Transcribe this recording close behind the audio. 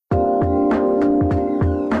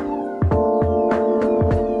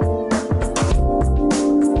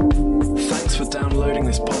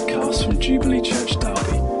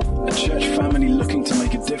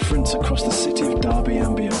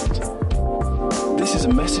is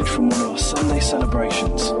a message from one of our Sunday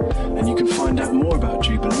celebrations, and you can find out more about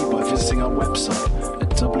Jubilee by visiting our website at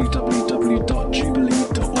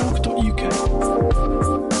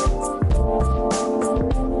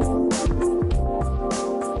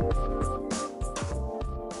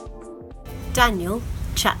Daniel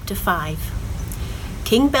chapter 5.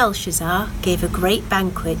 King Belshazzar gave a great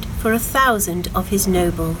banquet for 1,000 of his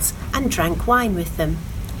nobles and drank wine with them.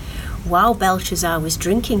 While Belshazzar was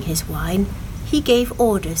drinking his wine, he gave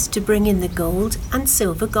orders to bring in the gold and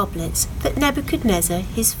silver goblets that Nebuchadnezzar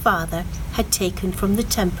his father had taken from the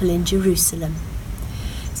temple in Jerusalem,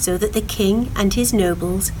 so that the king and his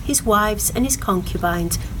nobles, his wives and his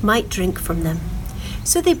concubines might drink from them.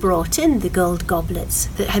 So they brought in the gold goblets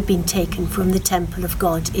that had been taken from the temple of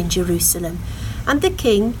God in Jerusalem, and the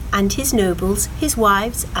king and his nobles, his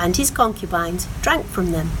wives and his concubines drank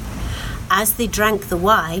from them. As they drank the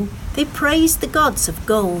wine, they praised the gods of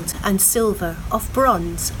gold and silver, of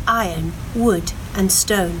bronze, iron, wood, and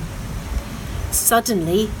stone.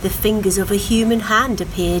 Suddenly the fingers of a human hand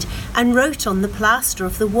appeared and wrote on the plaster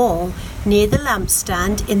of the wall near the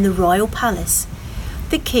lampstand in the royal palace.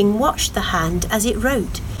 The king watched the hand as it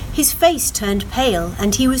wrote. His face turned pale,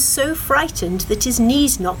 and he was so frightened that his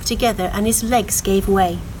knees knocked together and his legs gave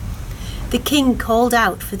way. The king called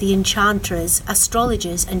out for the enchanters,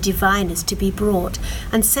 astrologers, and diviners to be brought,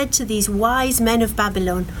 and said to these wise men of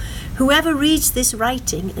Babylon, "Whoever reads this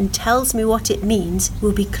writing and tells me what it means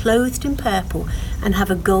will be clothed in purple and have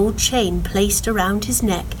a gold chain placed around his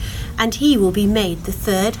neck, and he will be made the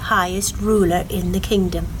third highest ruler in the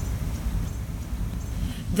kingdom."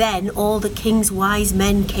 Then all the king's wise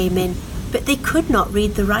men came in, but they could not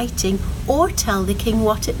read the writing or tell the king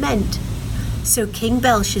what it meant. So King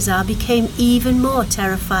Belshazzar became even more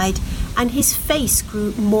terrified, and his face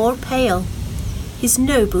grew more pale. His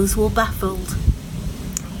nobles were baffled.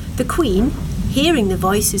 The queen, hearing the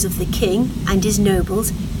voices of the king and his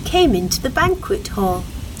nobles, came into the banquet hall.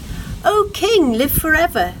 "O king, live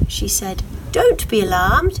forever," she said. "Don't be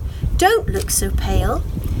alarmed. Don't look so pale.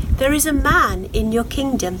 There is a man in your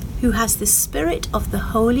kingdom who has the spirit of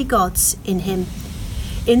the holy gods in him.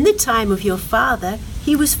 In the time of your father,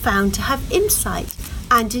 he was found to have insight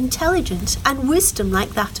and intelligence and wisdom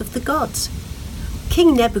like that of the gods.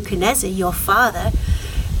 King Nebuchadnezzar, your father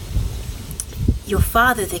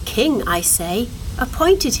the king, I say,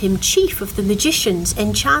 appointed him chief of the magicians,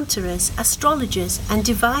 enchanters, astrologers, and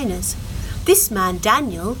diviners. This man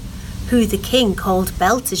Daniel, who the king called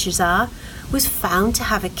Belteshazzar, was found to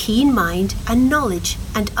have a keen mind and knowledge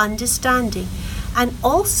and understanding, and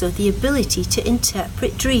also the ability to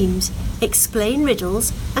interpret dreams, explain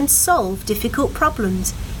riddles, and solve difficult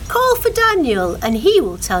problems. Call for Daniel, and he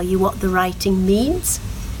will tell you what the writing means."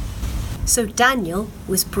 So Daniel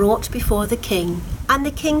was brought before the king, and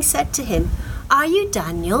the king said to him, "Are you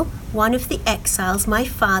Daniel, one of the exiles my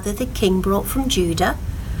father the king brought from Judah?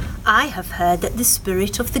 I have heard that the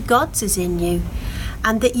spirit of the gods is in you,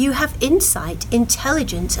 and that you have insight,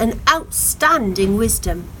 intelligence, and outstanding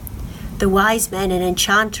wisdom. The wise men and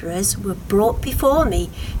enchanters were brought before me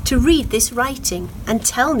to read this writing and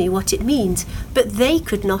tell me what it means, but they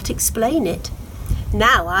could not explain it.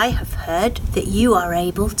 Now I have heard that you are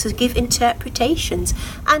able to give interpretations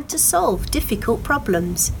and to solve difficult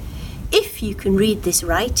problems. If you can read this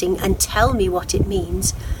writing and tell me what it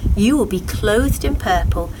means, you will be clothed in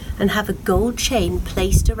purple and have a gold chain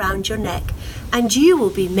placed around your neck, and you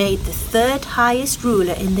will be made the third highest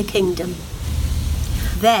ruler in the kingdom."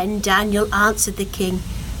 Then Daniel answered the king,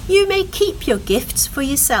 "You may keep your gifts for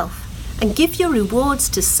yourself and give your rewards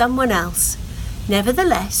to someone else.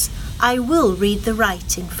 Nevertheless, I will read the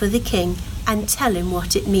writing for the king and tell him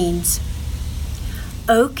what it means.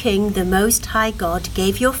 O king, the most high God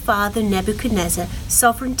gave your father Nebuchadnezzar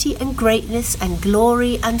sovereignty and greatness and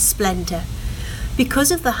glory and splendor.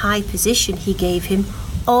 Because of the high position he gave him,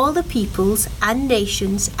 all the peoples and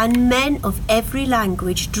nations and men of every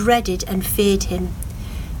language dreaded and feared him.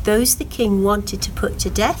 Those the king wanted to put to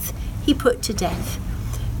death, he put to death.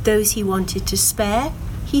 Those he wanted to spare,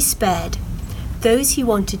 he spared. Those he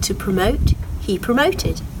wanted to promote, he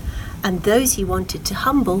promoted. And those he wanted to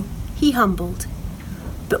humble, he humbled.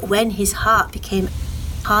 But when his heart became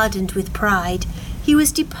hardened with pride, he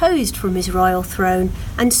was deposed from his royal throne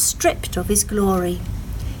and stripped of his glory.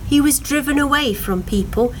 He was driven away from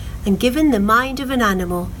people and given the mind of an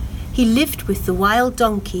animal. He lived with the wild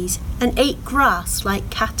donkeys and ate grass like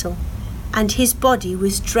cattle, and his body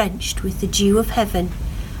was drenched with the dew of heaven,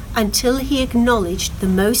 until he acknowledged the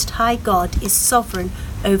Most High God is sovereign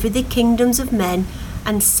over the kingdoms of men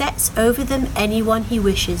and sets over them anyone he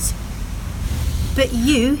wishes. But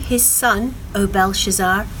you, his son, O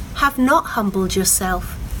Belshazzar, have not humbled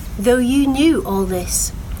yourself, though you knew all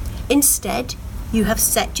this. Instead, you have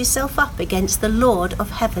set yourself up against the Lord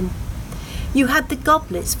of heaven. You had the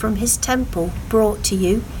goblets from his temple brought to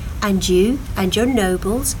you and your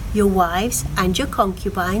nobles, your wives, and your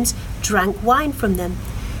concubines drank wine from them.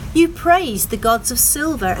 You praised the gods of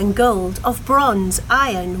silver and gold, of bronze,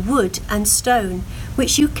 iron, wood, and stone,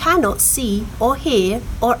 which you cannot see or hear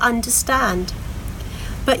or understand.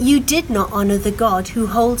 But you did not honour the God who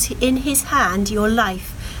holds in his hand your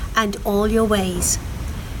life and all your ways.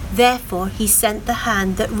 Therefore he sent the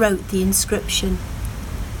hand that wrote the inscription.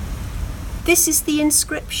 This is the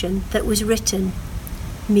inscription that was written: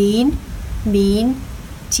 Mene, Mene,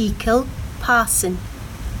 Tekel, Parsin.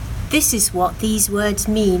 This is what these words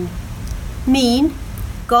mean. Mene,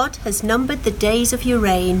 God has numbered the days of your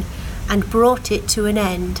reign and brought it to an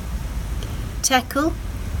end. Tekel,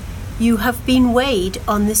 you have been weighed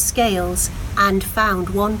on the scales and found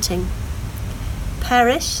wanting.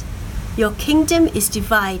 Peresh, your kingdom is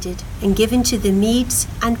divided and given to the Medes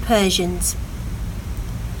and Persians.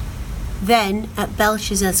 Then, at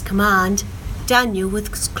Belshazzar's command, Daniel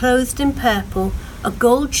was clothed in purple, a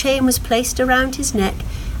gold chain was placed around his neck,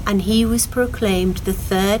 and he was proclaimed the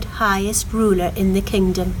third highest ruler in the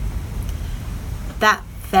kingdom. That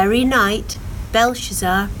very night,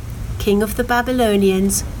 Belshazzar, king of the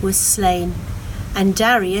Babylonians, was slain, and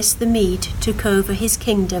Darius the Mede took over his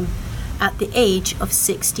kingdom at the age of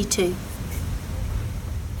 62.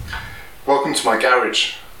 Welcome to my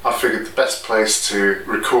garage. I figured the best place to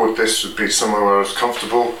record this would be somewhere where I was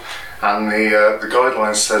comfortable, and the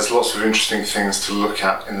guidelines says lots of interesting things to look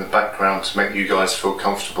at in the background to make you guys feel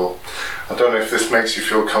comfortable. I don't know if this makes you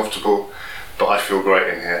feel comfortable, but I feel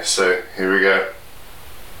great in here, so here we go.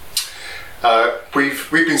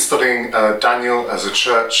 We've been studying Daniel as a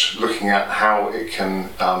church, looking at how it can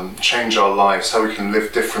change our lives, how we can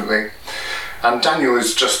live differently. And Daniel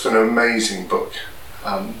is just an amazing book.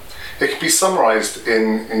 It can be summarised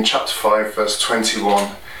in chapter 5 verse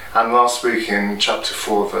 21 and last week in chapter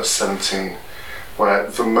 4 verse 17, where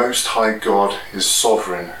the Most High God is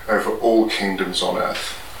sovereign over all kingdoms on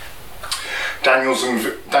earth.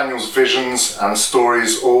 Daniel's visions and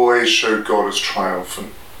stories always show God as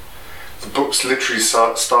triumphant. The book's literary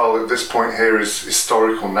style at this point here is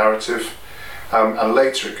historical narrative, and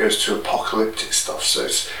later it goes to apocalyptic stuff, so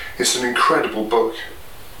it's an incredible book.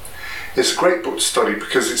 It's a great book to study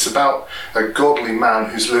because it's about a godly man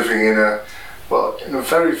who's living in a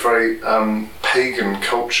very, very pagan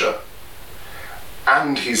culture,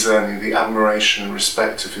 and he's earning the admiration and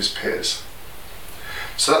respect of his peers.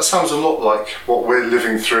 So that sounds a lot like what we're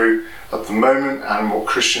living through at the moment and what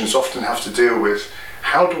Christians often have to deal with.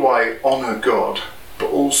 How do I honour God, but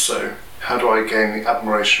also how do I gain the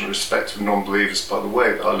admiration and respect of non-believers by the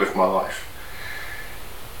way that I live my life?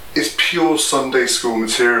 It's pure Sunday school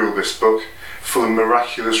material, this book, full of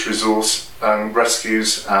miraculous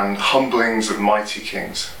rescues and humblings of mighty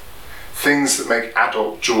kings. Things that make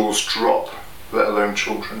adult jaws drop, let alone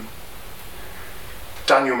children.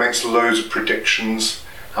 Daniel makes loads of predictions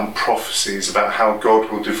and prophecies about how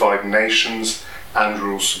God will divide nations and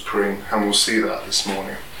rule supreme, and we'll see that this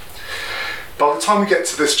morning. By the time we get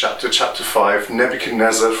to this chapter, chapter 5,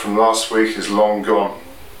 Nebuchadnezzar from last week is long gone.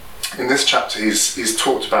 In this chapter he's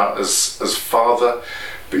talked about as father,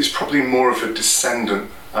 but he's probably more of a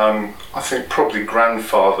descendant, I think probably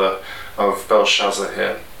grandfather of Belshazzar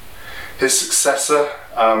here. His successor,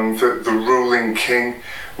 the ruling king,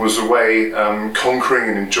 was away conquering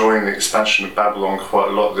and enjoying the expansion of Babylon quite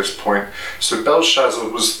a lot at this point. So Belshazzar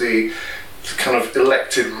was the kind of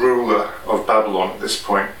elected ruler of Babylon at this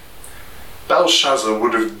point. Belshazzar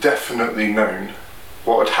would have definitely known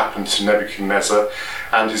what had happened to Nebuchadnezzar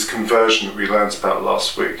and his conversion that we learned about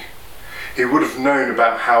last week. He would have known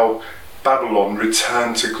about how Babylon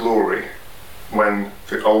returned to glory when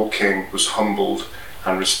the old king was humbled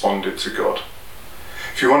and responded to God.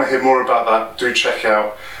 If you want to hear more about that, do check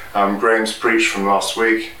out Graham's preach from last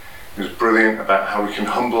week. It was brilliant about how we can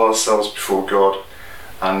humble ourselves before God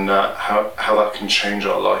and how that can change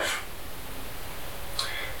our life.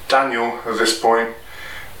 Daniel, at this point,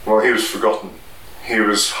 well, he was forgotten. He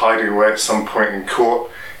was hiding away at some point in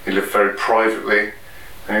court. He lived very privately,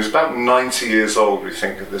 and he was about 90 years old, we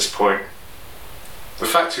think, at this point. The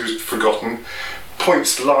fact he was forgotten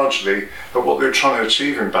points largely at what they were trying to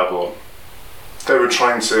achieve in Babylon. They were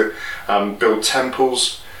trying to build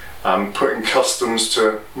temples, put in customs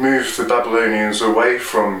to move the Babylonians away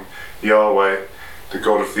from Yahweh, the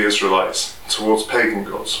God of the Israelites, towards pagan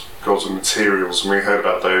gods, gods of materials, and we heard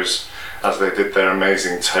about those as they did their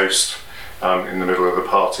amazing toast in the middle of the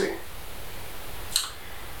party.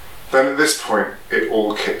 Then at this point, it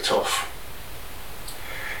all kicked off.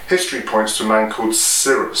 History points to a man called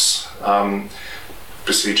Cyrus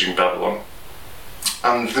besieging Babylon.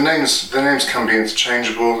 And the names can be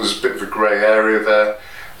interchangeable, there's a bit of a grey area there,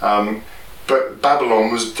 but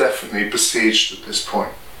Babylon was definitely besieged at this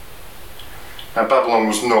point. Now, Babylon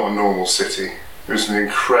was not a normal city, it was an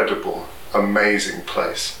incredible, amazing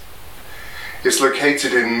place. It's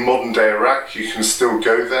located in modern day Iraq. You can still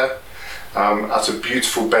go there, at a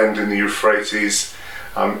beautiful bend in the Euphrates,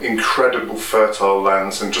 incredible fertile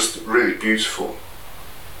lands and just really beautiful.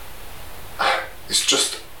 It's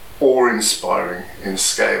just awe-inspiring in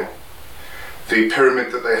scale. The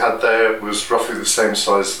pyramid that they had there was roughly the same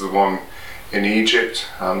size as the one in Egypt,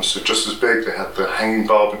 so just as big. They had the Hanging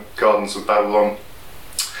Gardens of Babylon.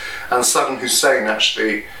 And Saddam Hussein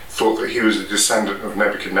actually thought that he was a descendant of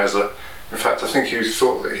Nebuchadnezzar. In fact, I think he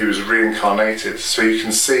thought that he was reincarnated. So you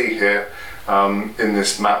can see here in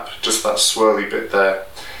this map, just that swirly bit there,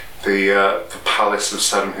 the palace of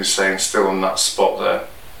Saddam Hussein still on that spot there.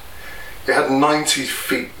 It had 90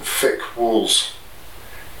 feet thick walls,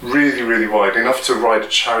 really, really wide, enough to ride a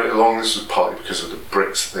chariot along. This was partly because of the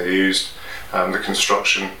bricks that they used, the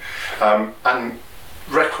construction, and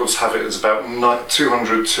records have it as about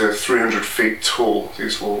 200 to 300 feet tall,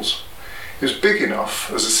 these walls. It was big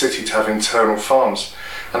enough as a city to have internal farms,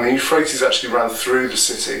 and the Euphrates actually ran through the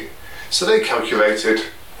city. So they calculated,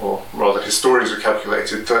 or rather historians have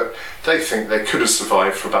calculated, that they think they could have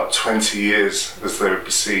survived for about 20 years as they were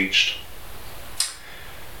besieged.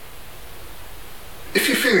 If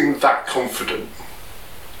you're feeling that confident,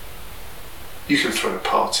 you can throw a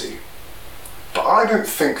party. But I don't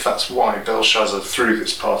think that's why Belshazzar threw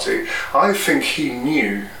this party. I think he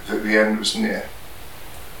knew that the end was near.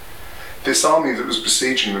 This army that was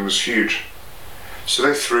besieging them was huge, so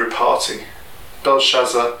they threw a party.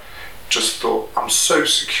 Belshazzar just thought, I'm so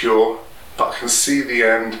secure, but I can see the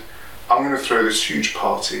end. I'm going to throw this huge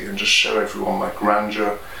party and just show everyone my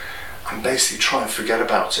grandeur and basically try and forget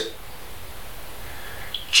about it.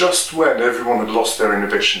 Just when everyone had lost their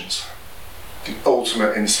inhibitions, the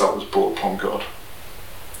ultimate insult was brought upon God.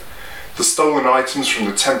 The stolen items from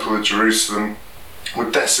the Temple of Jerusalem were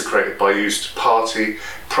desecrated by use to party,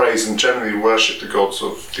 praise and generally worship the gods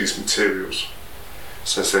of these materials. It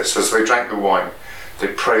says this, as they drank the wine, they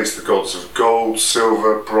praised the gods of gold,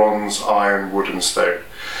 silver, bronze, iron, wood and stone,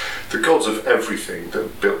 the gods of everything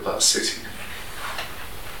that built that city.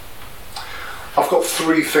 I've got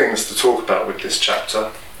three things to talk about with this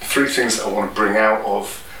chapter, three things that I want to bring out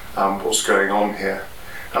of what's going on here.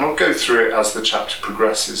 And I'll go through it as the chapter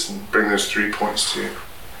progresses and bring those 3 points to you.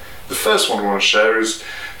 The first one I want to share is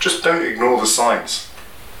just don't ignore the signs.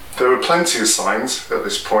 There were plenty of signs at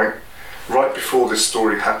this point, right before this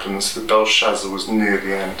story happens, that Belshazzar was near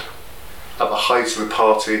the end. At the height of the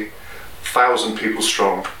party, 1,000 people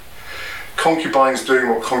strong. Concubines doing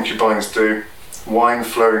what concubines do, wine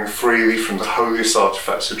flowing freely from the holiest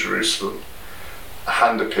artifacts of Jerusalem. A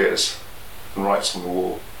hand appears and writes on the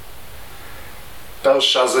wall.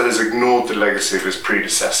 Belshazzar has ignored the legacy of his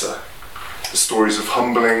predecessor. The stories of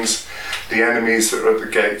humblings, the enemies that are at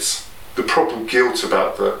the gates, the proper guilt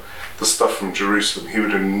about the stuff from Jerusalem. He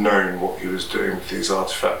would have known what he was doing with these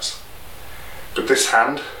artifacts. But this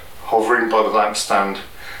hand, hovering by the lampstand,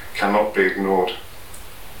 cannot be ignored.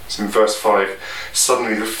 It's in verse 5.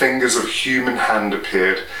 Suddenly the fingers of a human hand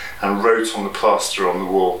appeared and wrote on the plaster on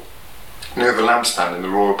the wall, near the lampstand in the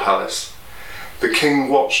royal palace. The king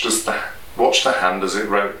watched the hand as it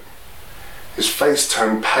wrote. His face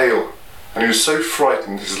turned pale, and he was so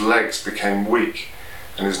frightened his legs became weak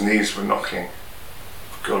and his knees were knocking.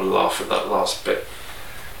 I've got to laugh at that last bit.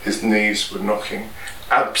 His knees were knocking.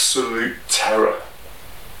 Absolute terror.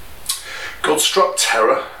 God struck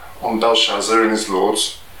terror on Belshazzar and his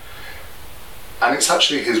lords, and it's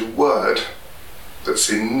actually his word that's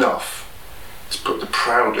enough to put the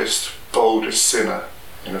proudest, boldest sinner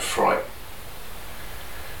in a fright.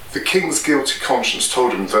 The king's guilty conscience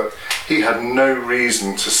told him that he had no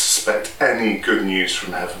reason to suspect any good news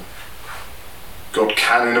from heaven. God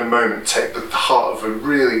can in a moment take the heart of a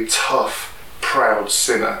really tough, proud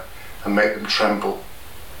sinner and make them tremble.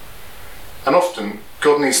 And often,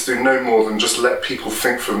 God needs to do no more than just let people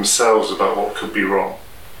think for themselves about what could be wrong.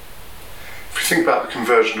 If you think about the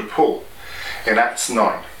conversion of Paul, in Acts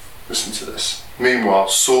 9, listen to this. Meanwhile,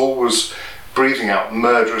 Saul was breathing out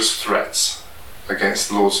murderous threats against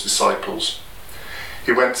the Lord's disciples.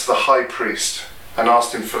 He went to the high priest and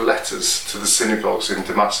asked him for letters to the synagogues in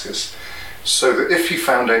Damascus, so that if he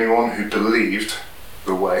found anyone who believed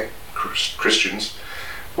the way, Christians,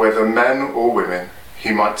 whether men or women,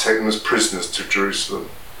 he might take them as prisoners to Jerusalem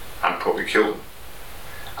and probably kill them.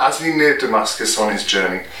 As he neared Damascus on his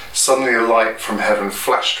journey, suddenly a light from heaven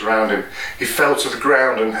flashed around him. He fell to the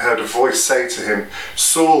ground and heard a voice say to him,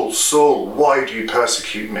 "Saul, Saul, why do you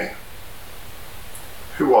persecute me?"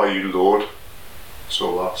 "Who are you, Lord?"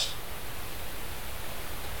 Saul asked.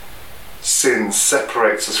 Sin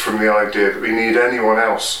separates us from the idea that we need anyone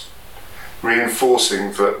else,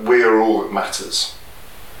 reinforcing that we are all that matters.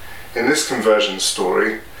 In this conversion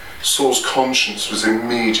story, Saul's conscience was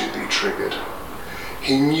immediately triggered.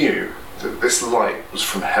 He knew that this light was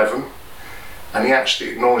from heaven, and he actually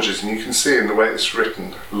acknowledges, and you can see in the way it's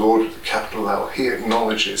written, Lord with a capital L, he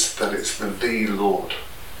acknowledges that it's the Lord.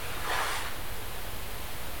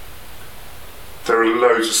 There are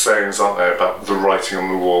loads of sayings, aren't there, about the writing on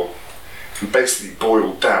the wall. And basically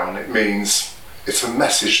boiled down, it means it's a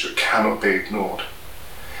message that cannot be ignored.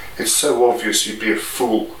 It's so obvious you'd be a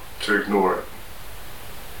fool to ignore it.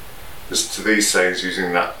 Listen to these sayings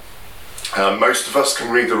using that. Most of us can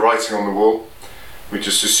read the writing on the wall. We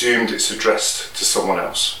just assumed it's addressed to someone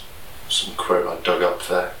else. Some quote I dug up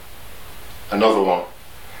there. Another one.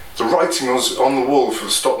 The writing was on the wall for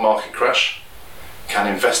the stock market crash. Can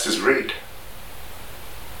investors read?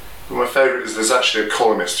 But my favourite is there's actually a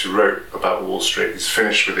columnist who wrote about Wall Street. He's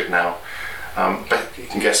finished with it now. Bet you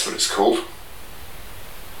can guess what it's called.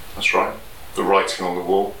 That's right. The writing on the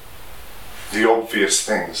wall. The obvious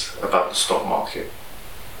things about the stock market.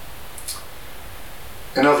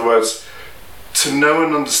 In other words, to know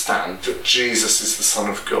and understand that Jesus is the Son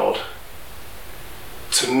of God,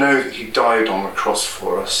 to know that he died on the cross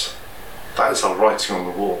for us, that is our writing on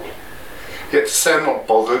the wall. Yet to say I'm not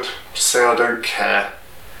bothered, to say I don't care,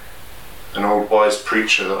 an old wise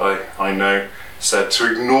preacher that I know said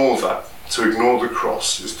to ignore that, to ignore the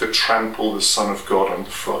cross, is to trample the Son of God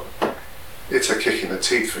underfoot. It's a kick in the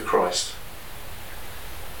teeth for Christ.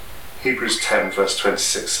 Hebrews 10 verse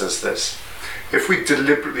 26 says this: if we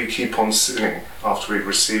deliberately keep on sinning after we've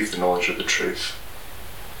received the knowledge of the truth,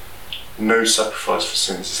 no sacrifice for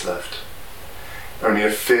sins is left, only a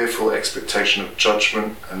fearful expectation of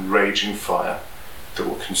judgment and raging fire that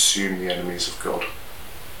will consume the enemies of God.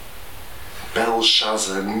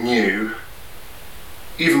 Belshazzar knew,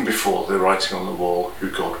 even before the writing on the wall, who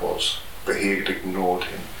God was, but he had ignored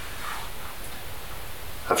him.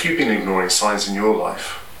 Have you been ignoring signs in your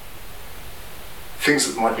life? Things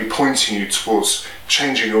that might be pointing you towards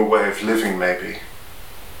changing your way of living, maybe.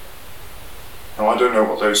 Now, I don't know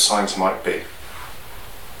what those signs might be.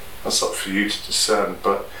 That's up for you to discern,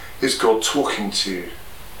 but is God talking to you?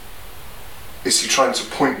 Is he trying to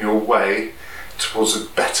point your way towards a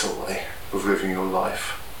better way of living your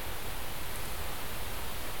life?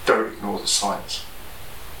 Don't ignore the signs.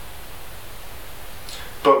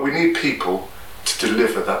 But we need people to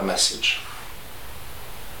deliver that message.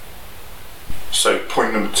 So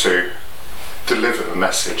point number 2, deliver the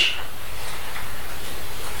message.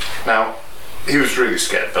 Now, he was really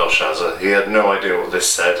scared, Belshazzar. He had no idea what this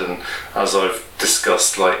said, and as I've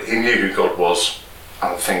discussed, he knew who God was,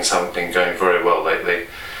 and things haven't been going very well lately.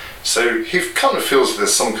 So he kind of feels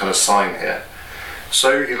there's some kind of sign here.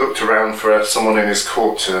 So he looked around for someone in his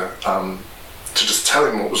court to just tell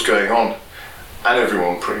him what was going on, and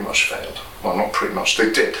everyone pretty much failed. Well, not pretty much, they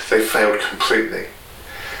did. They failed completely.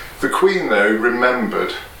 The queen, though,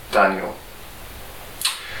 remembered Daniel.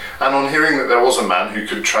 And on hearing that there was a man who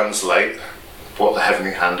could translate what the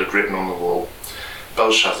heavenly hand had written on the wall,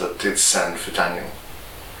 Belshazzar did send for Daniel.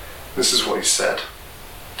 This is what he said.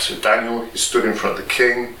 To Daniel, he stood in front of the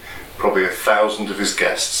king, probably 1,000 of his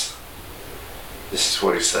guests. This is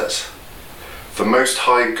what he says. The Most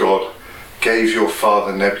High God gave your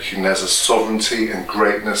father Nebuchadnezzar sovereignty and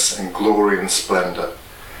greatness and glory and splendour.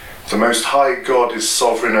 The Most High God is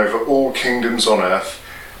sovereign over all kingdoms on earth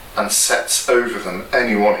and sets over them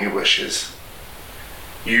anyone he wishes.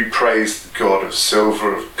 You praise the God of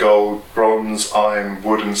silver, of gold, bronze, iron,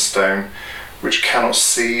 wood and stone, which cannot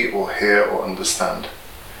see or hear or understand.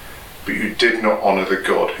 But you did not honour the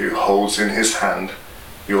God who holds in his hand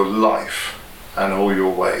your life and all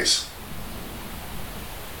your ways.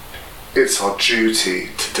 It's our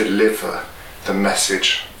duty to deliver the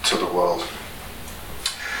message to the world.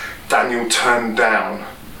 Daniel turned down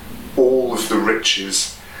all of the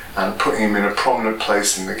riches and put him in a prominent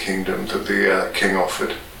place in the kingdom that the king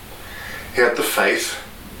offered. He had the faith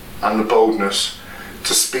and the boldness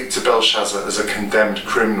to speak to Belshazzar as a condemned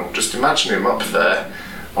criminal. Just imagine him up there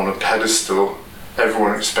on a pedestal,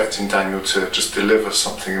 everyone expecting Daniel to just deliver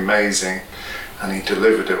something amazing, and he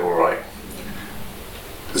delivered it all right,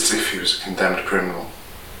 as if he was a condemned criminal.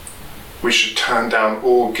 We should turn down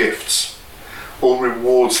all gifts, all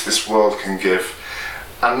rewards this world can give,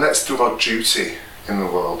 and let's do our duty in the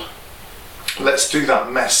world. Let's do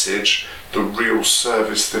that message the real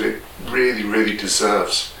service that it really, really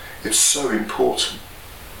deserves. It's so important.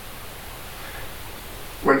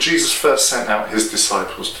 When Jesus first sent out his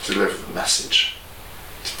disciples to deliver the message,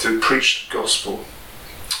 to preach the gospel,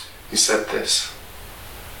 he said this: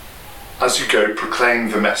 "As you go,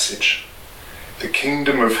 proclaim the message. The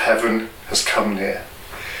kingdom of heaven has come near.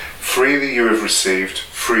 Freely you have received,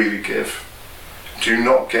 freely give. Do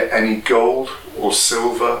not get any gold or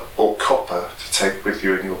silver or copper to take with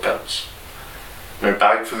you in your belts. No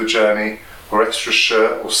bag for the journey, or extra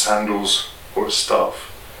shirt or sandals or a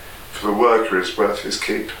staff, for the worker is worth his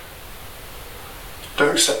keep."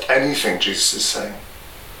 Don't accept anything, Jesus is saying.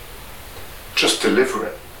 Just deliver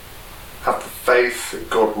it. Have the faith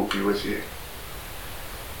that God will be with you.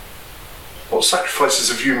 What sacrifices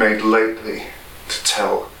have you made lately to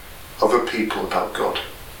tell other people about God?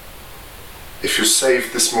 If you're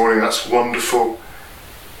saved this morning, that's wonderful.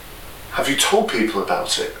 Have you told people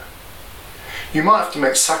about it? You might have to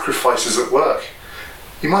make sacrifices at work.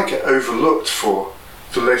 You might get overlooked for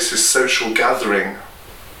the latest social gathering.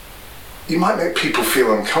 You might make people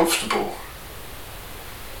feel uncomfortable.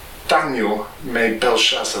 Daniel made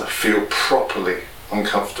Belshazzar feel properly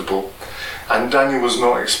uncomfortable, and Daniel was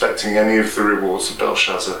not expecting any of the rewards that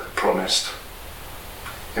Belshazzar promised.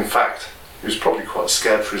 In fact, he was probably quite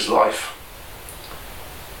scared for his life.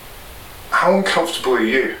 How uncomfortable are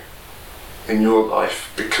you in your life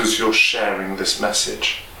because you're sharing this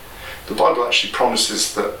message? The Bible actually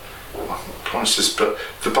promises that, well, not promises, but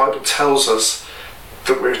the Bible tells us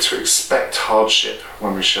that we're to expect hardship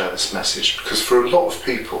when we share this message, because for a lot of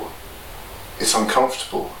people it's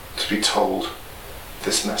uncomfortable to be told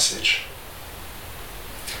this message.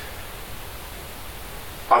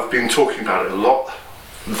 I've been talking about it a lot,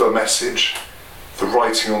 the message, the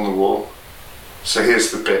writing on the wall. So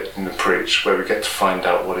here's the bit in the preach where we get to find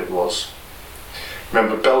out what it was.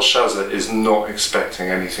 Remember, Belshazzar is not expecting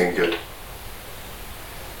anything good.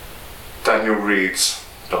 Daniel reads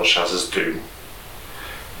Belshazzar's doom.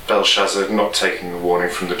 Belshazzar had not taken the warning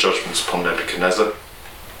from the judgments upon Nebuchadnezzar.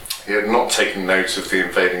 He had not taken note of the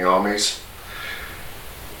invading armies.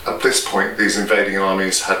 At this point, these invading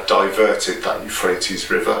armies had diverted that Euphrates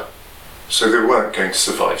River, so they weren't going to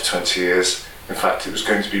survive 20 years. In fact, it was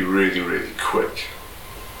going to be really, really quick.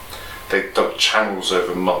 They dug channels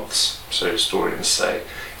over months, so historians say,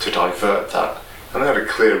 to divert that, and they had a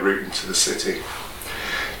clear route into the city.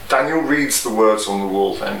 Daniel reads the words on the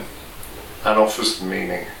wall then, and offers the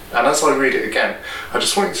meaning. And as I read it again, I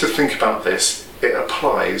just want you to think about this. It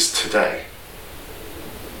applies today.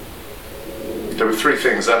 There were three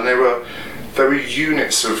things, and they were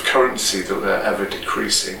units of currency that were ever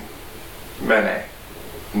decreasing. Mene,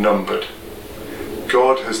 numbered.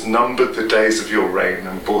 God has numbered the days of your reign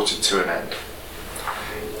and brought it to an end.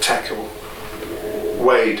 Tekel,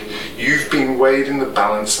 weighed. You've been weighed in the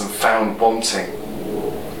balance and found wanting.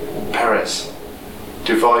 Peres,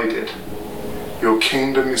 divided. Your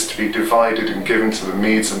kingdom is to be divided and given to the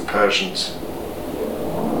Medes and Persians.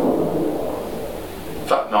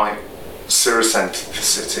 That night, Cyrus entered the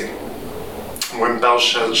city. When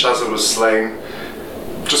Belshazzar was slain,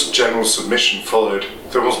 just general submission followed.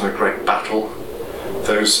 There wasn't a great battle.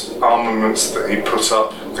 Those armaments that he put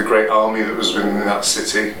up, the great army that was within that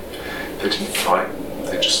city, they didn't fight.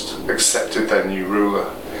 They just accepted their new ruler.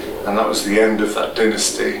 And that was the end of that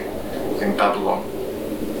dynasty in Babylon.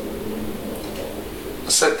 I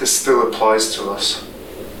said this still applies to us.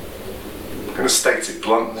 I'm going to state it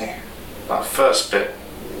bluntly. That first bit,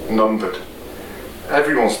 numbered.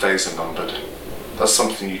 Everyone's days are numbered. That's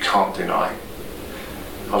something you can't deny.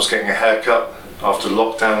 I was getting a haircut after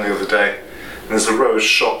lockdown the other day, and there's a row of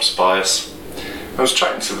shops by us. I was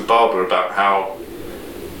chatting to the barber about how,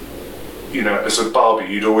 you know, as a barber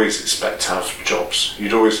you'd always expect to have jobs,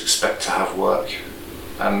 you'd always expect to have work,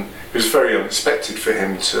 and it was very unexpected for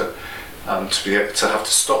him to be able to have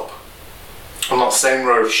to stop. And that same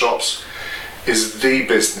row of shops is the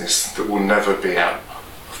business that will never be out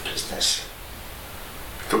of business,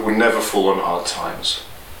 that will never fall on hard times.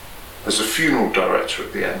 There's a funeral director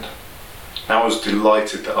at the end. Now I was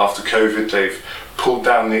delighted that after COVID they've pulled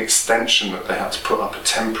down the extension that they had to put up, a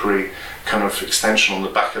temporary kind of extension on the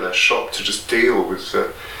back of their shop to just deal with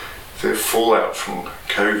the fallout from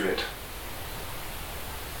COVID.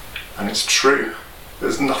 And it's true,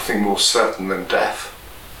 there's nothing more certain than death.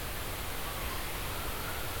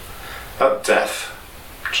 At death,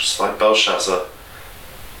 just like Belshazzar,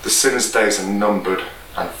 the sinner's days are numbered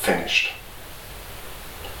and finished.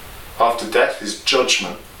 After death is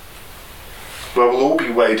judgment, where we'll all be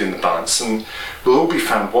weighed in the balance and we'll all be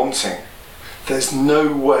found wanting. There's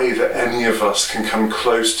no way that any of us can come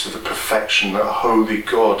close to the perfection that a holy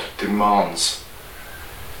God demands.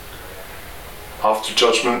 After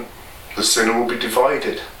judgment, the sinner will be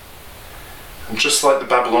divided. And just like the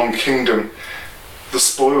Babylon kingdom, the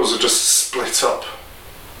spoils are just split up.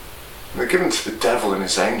 They're given to the devil and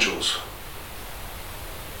his angels.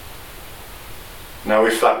 Now,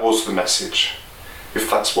 if that was the message, if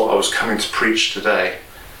that's what I was coming to preach today,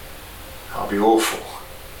 that'll be awful.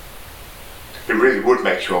 It really would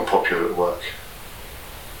make you unpopular at work.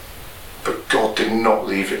 But God did not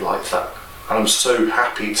leave it like that. And I'm so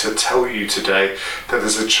happy to tell you today that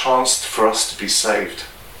there's a chance for us to be saved.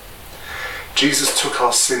 Jesus took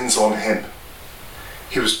our sins on him.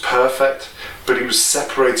 He was perfect, but he was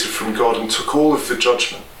separated from God and took all of the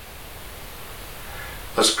judgment.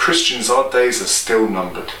 As Christians, our days are still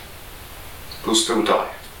numbered. We'll still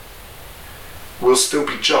die. We'll still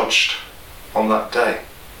be judged on that day.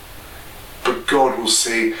 But God will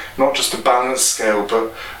see not just a balanced scale,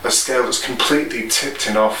 but a scale that's completely tipped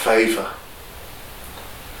in our favour.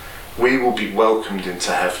 We will be welcomed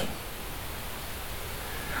into heaven.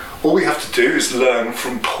 All we have to do is learn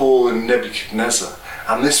from Paul and Nebuchadnezzar,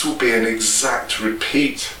 and this will be an exact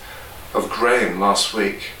repeat of Graham last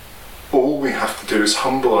week. All we have to do is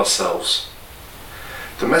humble ourselves.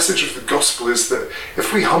 The message of the gospel is that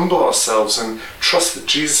if we humble ourselves and trust that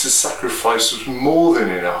Jesus' sacrifice was more than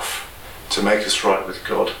enough to make us right with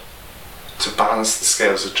God, to balance the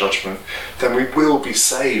scales of judgment, then we will be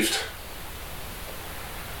saved.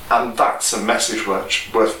 And that's a message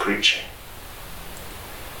worth preaching.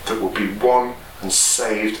 That we'll be one and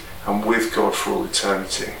saved and with God for all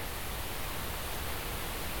eternity.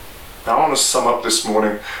 Now I want to sum up this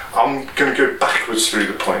morning. I'm going to go backwards through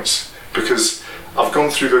the points because I've gone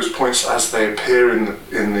through those points as they appear in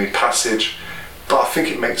the passage, but I think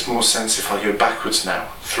it makes more sense if I go backwards now.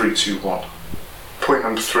 3, 2, 1. Point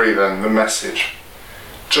number 3 then, the message.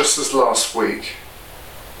 Just as last week,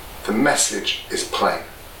 the message is plain.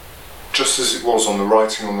 Just as it was on the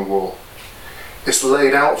writing on the wall. It's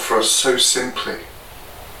laid out for us so simply.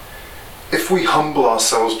 If we humble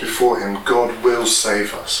ourselves before him, God will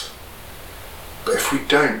save us. But if we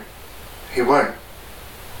don't, he won't.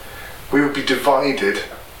 We will be divided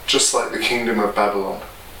just like the kingdom of Babylon.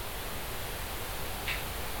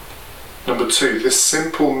 Number 2, this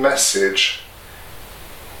simple message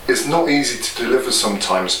is not easy to deliver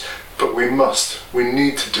sometimes, but we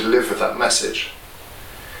need to deliver that message.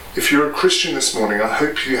 If you're a Christian this morning, I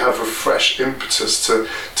hope you have a fresh impetus to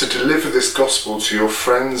deliver this gospel to your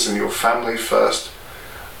friends and your family first,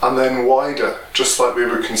 and then wider, just like we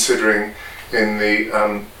were considering in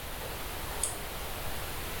the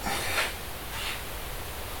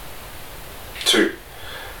two.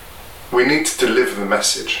 We need to deliver the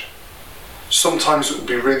message. Sometimes it will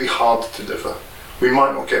be really hard to deliver. We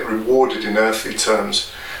might not get rewarded in earthly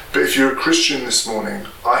terms. But if you're a Christian this morning,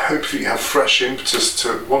 I hope that you have fresh impetus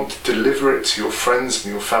to want to deliver it to your friends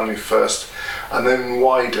and your family first, and then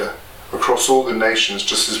wider across all the nations,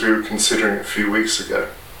 just as we were considering a few weeks ago.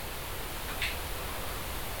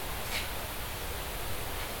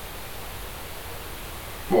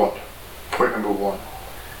 Point number 1.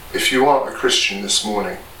 If you aren't a Christian this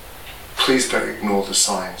morning, please don't ignore the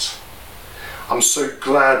signs. I'm so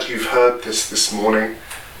glad you've heard this morning.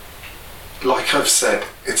 Like I've said,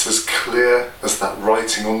 it's as clear as that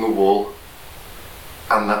writing on the wall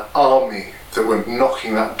and that army that were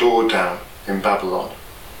knocking that door down in Babylon.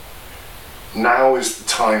 Now is the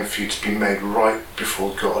time for you to be made right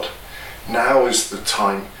before God. Now is the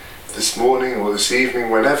time, this morning or this evening,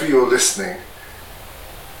 whenever you're listening.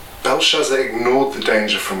 Belshazzar ignored the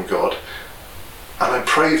danger from God, and I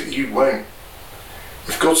pray that you won't.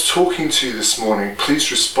 If God's talking to you this morning,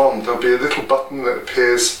 please respond. There'll be a little button that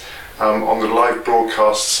appears on the live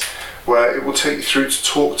broadcasts where it will take you through to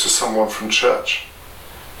talk to someone from church.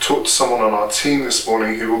 Talk to someone on our team this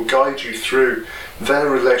morning who will guide you through their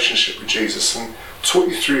relationship with Jesus and talk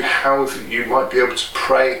you through how that you might be able to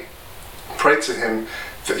pray to him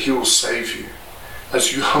that he will save you.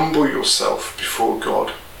 As you humble yourself before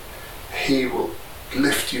God, he will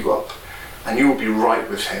lift you up and you will be right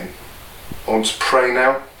with him. I want to pray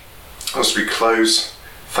now as we close.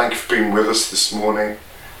 Thank you for being with us this morning.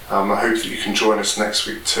 I hope that you can join us next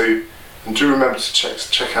week too. And do remember to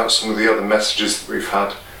check out some of the other messages that we've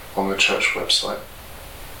had on the church website.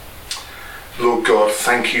 Lord God,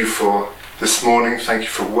 thank you for this morning. Thank you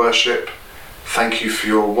for worship. Thank you for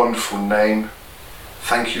your wonderful name.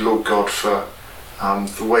 Thank you, Lord God, for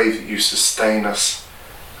the way that you sustain us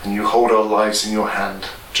and you hold our lives in your hand,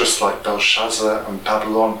 just like Belshazzar and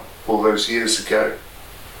Babylon all those years ago.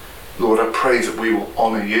 Lord, I pray that we will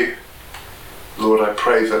honour you, Lord, I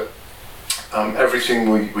pray that everything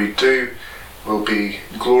we do will be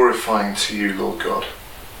glorifying to you, Lord God.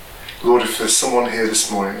 Lord, if there's someone here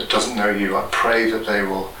this morning that doesn't know you, I pray that they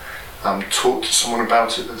will talk to someone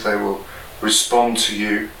about it, that they will respond to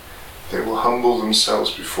you, they will humble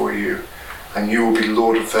themselves before you, and you will be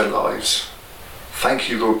Lord of their lives. Thank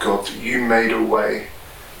you, Lord God, that you made a way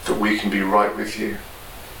that we can be right with you.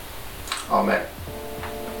 Amen.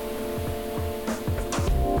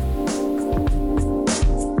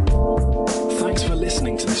 Thanks for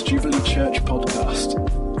listening to this Jubilee Church podcast.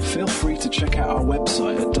 Feel free to check out our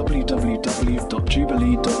website at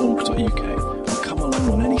www.jubilee.org